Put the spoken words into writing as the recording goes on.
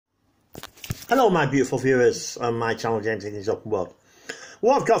Hello my beautiful viewers on my channel James in his Open World.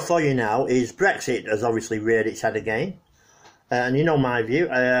 What I've got for you now is Brexit has obviously reared its head again. And you know my view,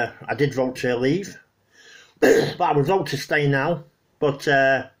 I did vote to leave, but I would vote to stay now. But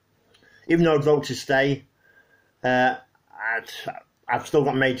even though I'd vote to stay, I've still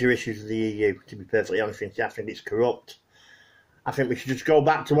got major issues with the EU, to be perfectly honest with you. I think it's corrupt. I think we should just go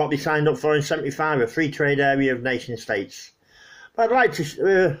back to what we signed up for in '75, a free trade area of nation states. But I'd like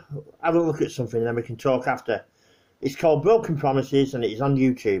to have a look at something and then we can talk after. It's called Broken Promises and it's on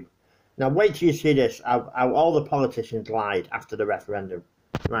YouTube. Now wait till you see this, how all the politicians lied after the referendum.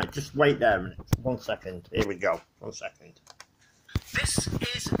 Right, just wait there a minute. 1 second. Here we go. 1 second. This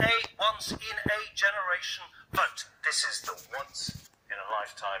is a once-in-a-generation vote. This is the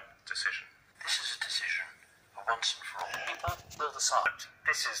once-in-a-lifetime decision. This is a decision for once and for all. People will decide.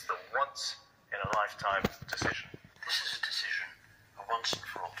 This is the once-in-a-lifetime decision. This is a decision, a once and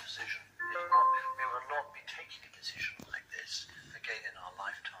for all decision. We will not be taking a decision like this again in our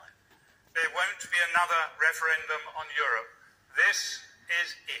lifetime. There won't be another referendum on Europe. This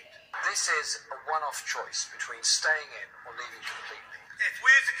is it. This is a one-off choice between staying in or leaving completely. If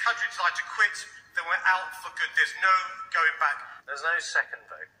we as a country decide to quit, then we're out for good. There's no going back. There's no second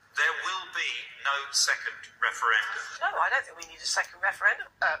vote. There will be no second referendum. No, I don't think we need a second referendum.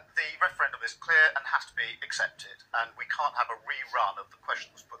 The referendum is clear and has to be accepted, and we can't have a rerun of the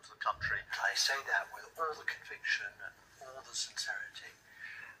questions put to the country. I say that with all the conviction and all the sincerity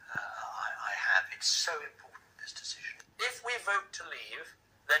I have. It's so important, this decision. If we vote to leave,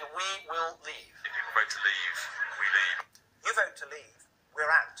 then we will leave. If people vote to leave, we leave. You vote to leave, we're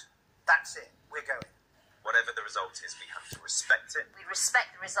out. That's it. We're going. Whatever the result is, we have to respect it. We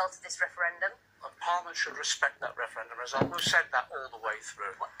respect the result of this referendum. And Parliament should respect that referendum result. We've said that all the way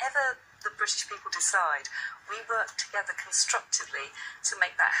through. Whatever the British people decide, we work together constructively to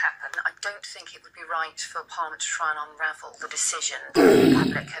make that happen. I don't think it would be right for Parliament to try and unravel the decision that the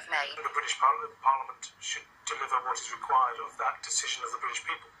public have made. The British Parliament should deliver what is required of that decision of the British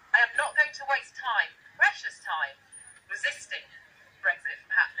people. I am not going to waste time, precious time, resisting Brexit from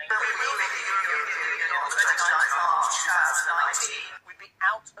happening. We'd be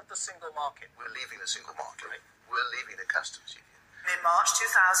out of the single market. We're leaving the single market. We're leaving the customs union. In March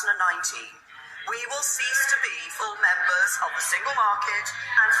 2019, we will cease to be full members of the single market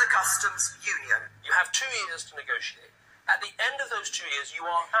and the customs union. You have 2 years to negotiate. At the end of those 2 years, you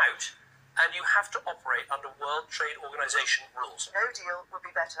are out, and you have to operate under World Trade Organization rules. No deal would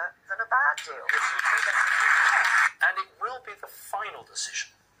be better than a bad deal. And it will be the final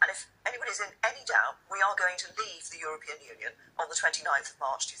decision. And if anybody's in any doubt, we are going to leave the European Union on the 29th of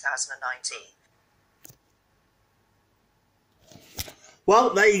March 2019.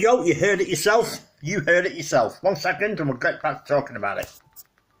 Well, there you go. You heard it yourself. You heard it yourself. 1 second and we'll get back to talking about it.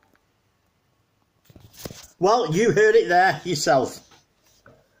 Well, you heard it there yourself.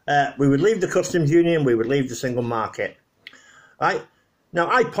 We would leave the customs union, we would leave the single market. Right? Now,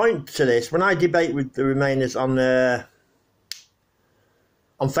 I point to this, when I debate with the Remainers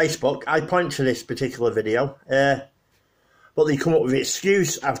on Facebook, I point to this particular video, but they come up with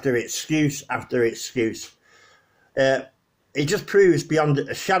excuse after excuse after excuse. It just proves beyond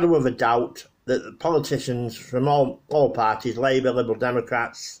a shadow of a doubt that the politicians from all parties, Labour, Liberal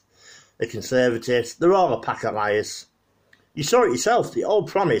Democrats, the Conservatives, they're all a pack of liars. You saw it yourself, they all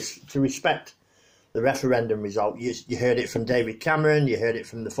promised to respect the referendum result. You heard it from David Cameron, you heard it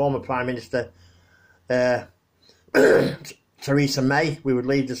from the former Prime Minister, Theresa May. We would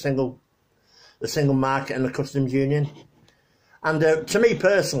leave the single market and the customs union. And to me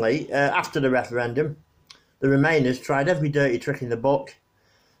personally, after the referendum, the Remainers tried every dirty trick in the book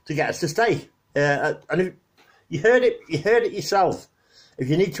to get us to stay. And if you heard it yourself. If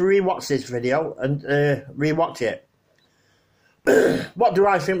you need to rewatch this video and rewatch it, what do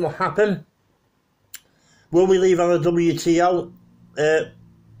I think will happen? Will we leave on the WTO?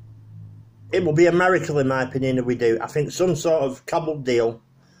 It will be a miracle, in my opinion, if we do. I think some sort of cobbled deal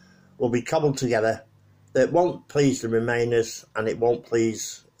will be cobbled together that won't please the Remainers and it won't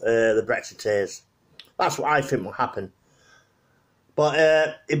please the Brexiteers. That's what I think will happen. But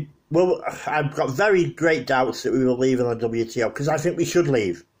I've got very great doubts that we will leave on the WTO, because I think we should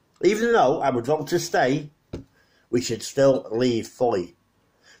leave. Even though I would vote to stay, we should still leave fully.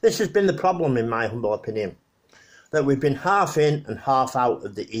 This has been the problem, in my humble opinion, that we've been half in and half out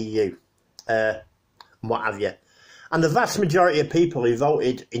of the EU, and what have you. And the vast majority of people who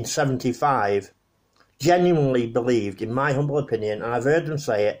voted in '75 genuinely believed, in my humble opinion, and I've heard them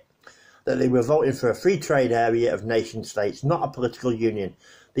say it, that they were voting for a free trade area of nation states, not a political union.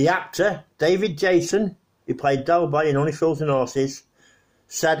 The actor, David Jason, who played Del Boy in Only Fools and Horses,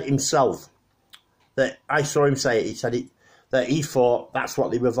 said himself that I saw him say it. He said that he thought that's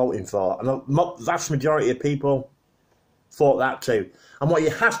what they were voting for, and the vast majority of people thought that too. And what you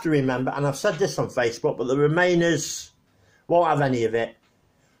have to remember, and I've said this on Facebook, but the Remainers won't have any of it,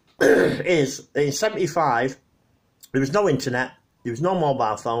 is in 75, there was no internet, there was no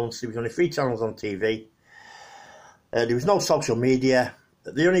mobile phones, there was only 3 channels on TV, there was no social media.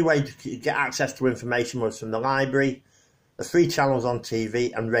 The only way to get access to information was from the library, the 3 channels on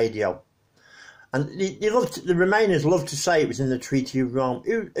TV and radio. And the Remainers loved to say it was in the Treaty of Rome.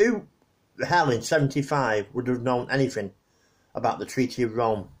 Who the hell in 75 would have known anything about the Treaty of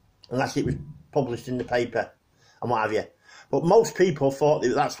Rome unless it was published in the paper and what have you? But most people thought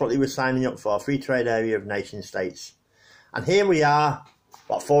that's what they were signing up for, a free trade area of nation states. And here we are,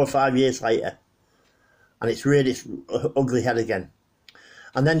 what, 4 or 5 years later, and it's reared its ugly head again.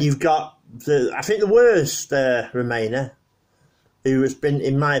 And then you've got, I think the worst Remainer, who has been,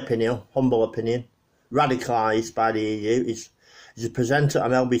 in my opinion, humble opinion, radicalised by the EU, is a presenter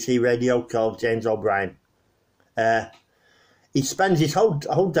on LBC radio called James O'Brien. He spends his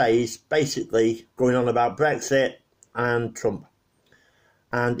whole days basically going on about Brexit and Trump.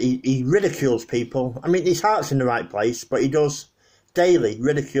 And he ridicules people. I mean, his heart's in the right place, but he does daily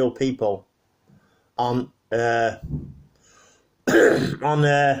ridicule people on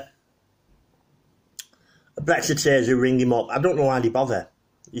Brexiteers who ring him up. I don't know why they bother.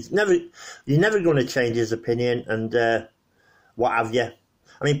 You're never going to change his opinion and what have you.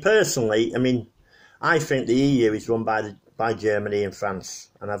 I mean, personally, I think the EU is run by Germany and France,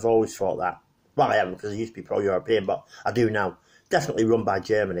 and I've always thought that. Well, I haven't, because I used to be pro-European, but I do now. Definitely run by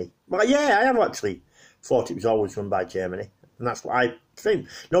Germany. Well, yeah, I have actually thought it was always run by Germany, and that's what I think.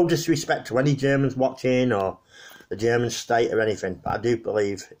 No disrespect to any Germans watching or the German state or anything, but I do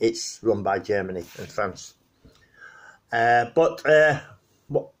believe it's run by Germany and France. But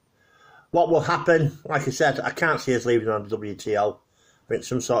what will happen, like I said, I can't see us leaving on the WTO. I think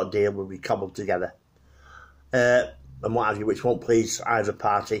some sort of deal will be cobbled together. And what have you, which won't please either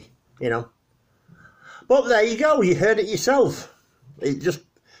party, you know. But there you go, you heard it yourself. It just,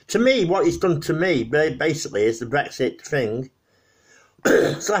 to me, what it's done to me, basically, is the Brexit thing.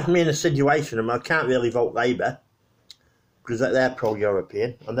 It's left me in a situation, and I can't really vote Labour, because they're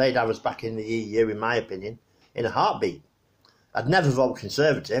pro-European, and they'd have us back in the EU, in my opinion, in a heartbeat. I'd never vote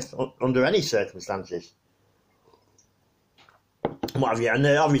Conservative under any circumstances. What have you? And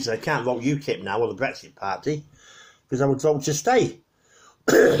obviously I can't vote UKIP now, or the Brexit Party, because I would vote to stay.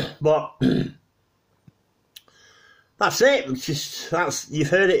 But that's it. You've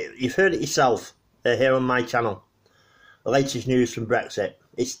heard it. You've heard it yourself here on my channel. The latest news from Brexit.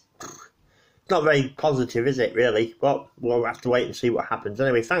 It's not very positive, is it? Really? But we'll have to wait and see what happens.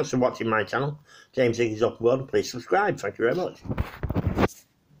 Anyway, thanks for watching my channel, James Iggy's Open World. Please subscribe. Thank you very much.